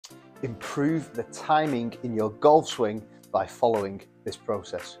improve the timing in your golf swing by following this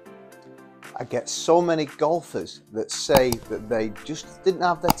process. I get so many golfers that say that they just didn't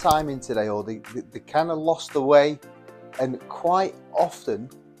have their timing today, or they kind of lost the way, and quite often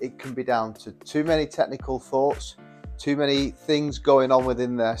it can be down to too many technical thoughts, too many things going on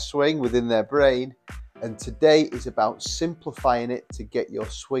within their swing, within their brain. And today is about simplifying it to get your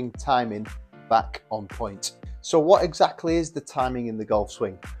swing timing back on point. So what exactly is the timing in the golf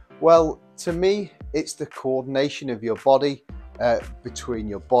swing? Well, to me, it's the coordination of your body between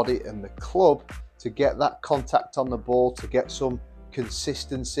your body and the club to get that contact on the ball, to get some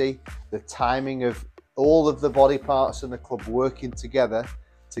consistency, the timing of all of the body parts and the club working together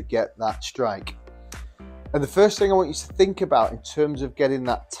to get that strike. And the first thing I want you to think about in terms of getting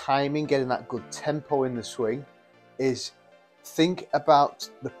that timing, getting that good tempo in the swing, is think about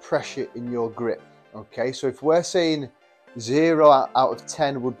the pressure in your grip. Okay, so if we're saying 0 out of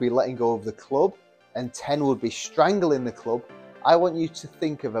 10 would be letting go of the club and 10 would be strangling the club, I want you to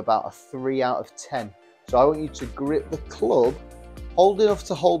think of about a 3 out of 10. So I want you to grip the club, hold enough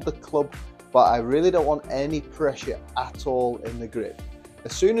to hold the club, but I really don't want any pressure at all in the grip.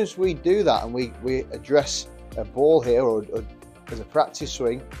 As soon as we do that and we address a ball here or as a practice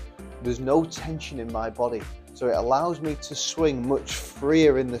swing, there's no tension in my body. So it allows me to swing much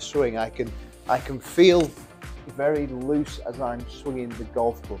freer in the swing. I can feel very loose as I'm swinging the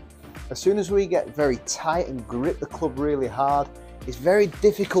golf club. As soon as we get very tight and grip the club really hard, it's very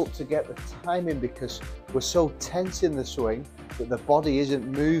difficult to get the timing because we're so tense in the swing that the body isn't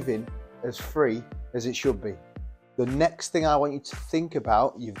moving as free as it should be. The next thing I want you to think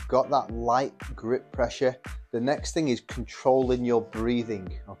about, you've got that light grip pressure. The next thing is controlling your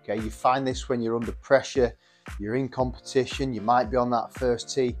breathing. Okay, you find this when you're under pressure, you're in competition, you might be on that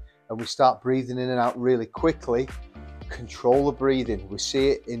first tee and we start breathing in and out really quickly. Control the breathing. We see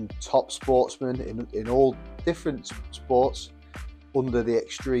it in top sportsmen, in all different sports, under the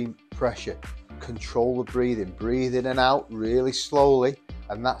extreme pressure. Control the breathing. Breathe in and out really slowly,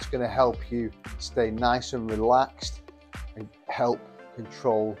 and that's going to help you stay nice and relaxed and help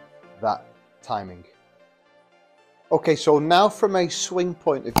control that timing. Okay, so now from a swing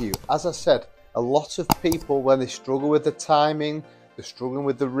point of view, as I said, a lot of people, when they struggle with the timing, they're struggling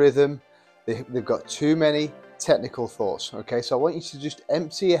with the rhythm, they've got too many technical thoughts. Okay, so I want you to just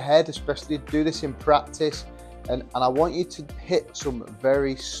empty your head, especially do this in practice, and I want you to hit some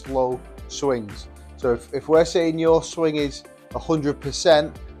very slow swings. So if we're saying your swing is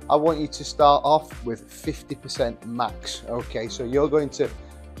 100%, I want you to start off with 50% max. Okay, so you're going to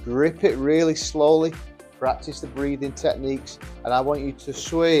grip it really slowly, practice the breathing techniques, and I want you to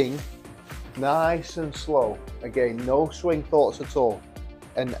swing nice and slow. Again, no swing thoughts at all.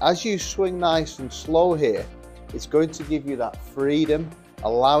 And as you swing nice and slow here, it's going to give you that freedom,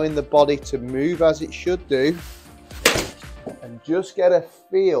 allowing the body to move as it should do, and just get a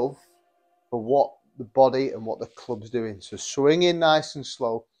feel for what the body and what the club's doing. So swing in nice and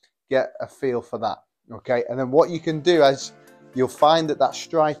slow, get a feel for that. Okay, and then what you can do is you'll find that that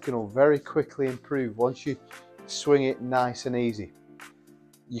striking will very quickly improve once you swing it nice and easy.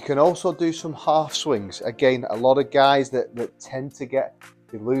 You can also do some half swings. Again, a lot of guys that tend to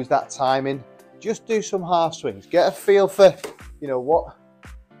they lose that timing. Just do some half swings. Get a feel for, you know,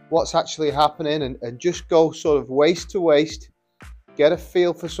 what's actually happening, and just go sort of waist to waist. Get a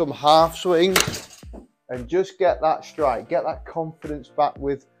feel for some half swings and just get that strike. Get that confidence back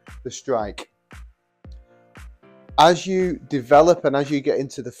with the strike. As you develop and as you get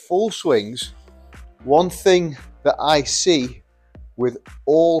into the full swings, one thing that I see with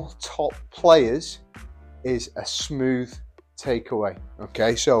all top players is a smooth takeaway.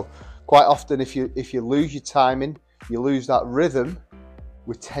 Okay, so quite often if you lose your timing, you lose that rhythm,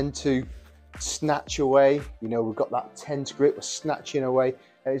 we tend to snatch away. You know, we've got that tense grip, we're snatching away,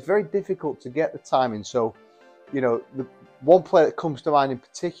 and it's very difficult to get the timing. So, you know, the one player that comes to mind in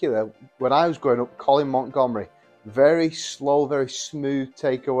particular, when I was growing up, Colin Montgomerie, very slow, very smooth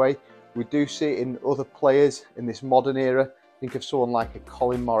takeaway. We do see it in other players in this modern era. Think of someone like a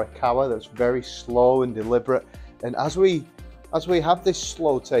Colin Morikawa that's very slow and deliberate. And as we have this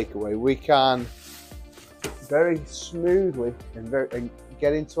slow takeaway, we can very smoothly and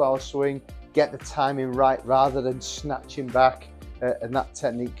get into our swing, get the timing right rather than snatching back, and that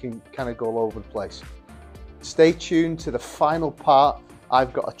technique can kind of go all over the place. Stay tuned to the final part.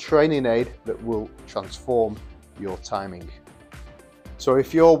 I've got a training aid that will transform your timing. So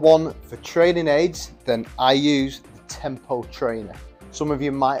if you're one for training aids, then I use the Tempo Trainer. Some of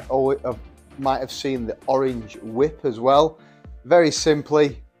you might have seen the orange whip as well. Very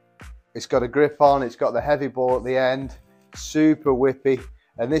simply, it's got a grip on, it's got the heavy ball at the end, super whippy,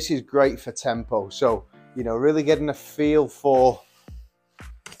 And this is great for tempo. So, you know, really getting a feel for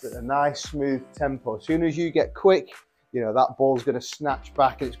a nice smooth tempo. As soon as you get quick, you know, that ball's going to snatch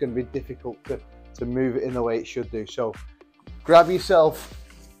back and it's going to be difficult to move it in the way it should do. So grab yourself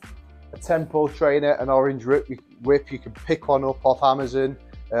a tempo trainer, an orange whip. You can pick one up off Amazon,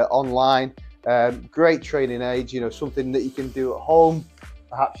 online. Great training aids, you know, something that you can do at home.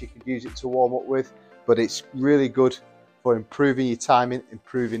 Perhaps you could use it to warm up with, but it's really good for improving your timing,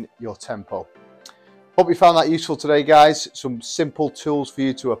 improving your tempo. Hope you found that useful today, guys. Some simple tools for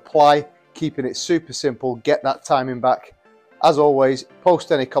you to apply, keeping it super simple, get that timing back. As always,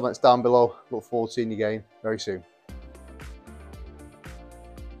 post any comments down below. Look forward to seeing you again very soon.